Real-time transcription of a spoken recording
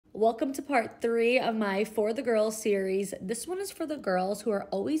Welcome to part 3 of my For the Girls series. This one is for the girls who are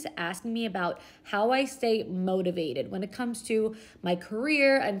always asking me about how I stay motivated when it comes to my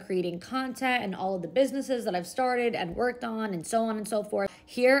career and creating content and all of the businesses that I've started and worked on and so on and so forth.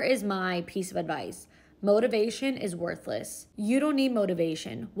 Here is my piece of advice. Motivation is worthless. You don't need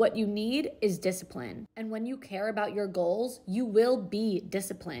motivation. What you need is discipline. And when you care about your goals, you will be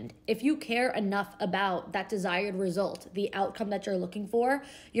disciplined. If you care enough about that desired result, the outcome that you're looking for,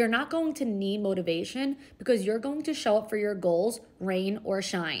 you're not going to need motivation because you're going to show up for your goals, rain or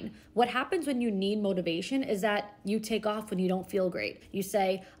shine. What happens when you need motivation is that you take off when you don't feel great. You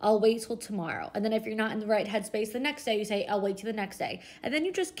say, I'll wait till tomorrow. And then if you're not in the right headspace the next day, you say, I'll wait till the next day. And then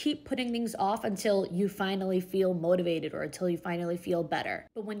you just keep putting things off until you finally feel motivated or until you finally feel better.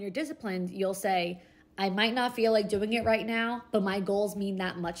 But when you're disciplined, you'll say, I might not feel like doing it right now, but my goals mean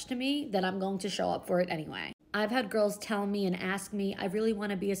that much to me that I'm going to show up for it anyway. I've had girls tell me and ask me, I really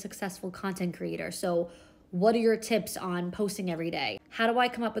want to be a successful content creator. So what are your tips on posting every day? How do I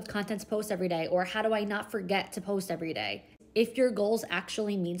come up with content to post every day? Or how do I not forget to post every day? If your goals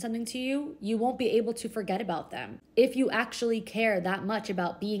actually mean something to you, you won't be able to forget about them. If you actually care that much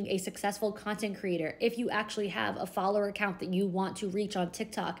about being a successful content creator, if you actually have a follower account that you want to reach on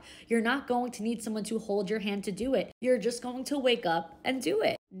TikTok, you're not going to need someone to hold your hand to do it. You're just going to wake up and do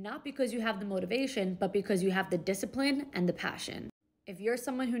it. Not because you have the motivation, but because you have the discipline and the passion. If you're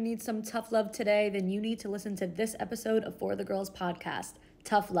someone who needs some tough love today, then you need to listen to this episode of For the Girls podcast.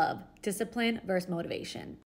 Tough love, discipline versus motivation.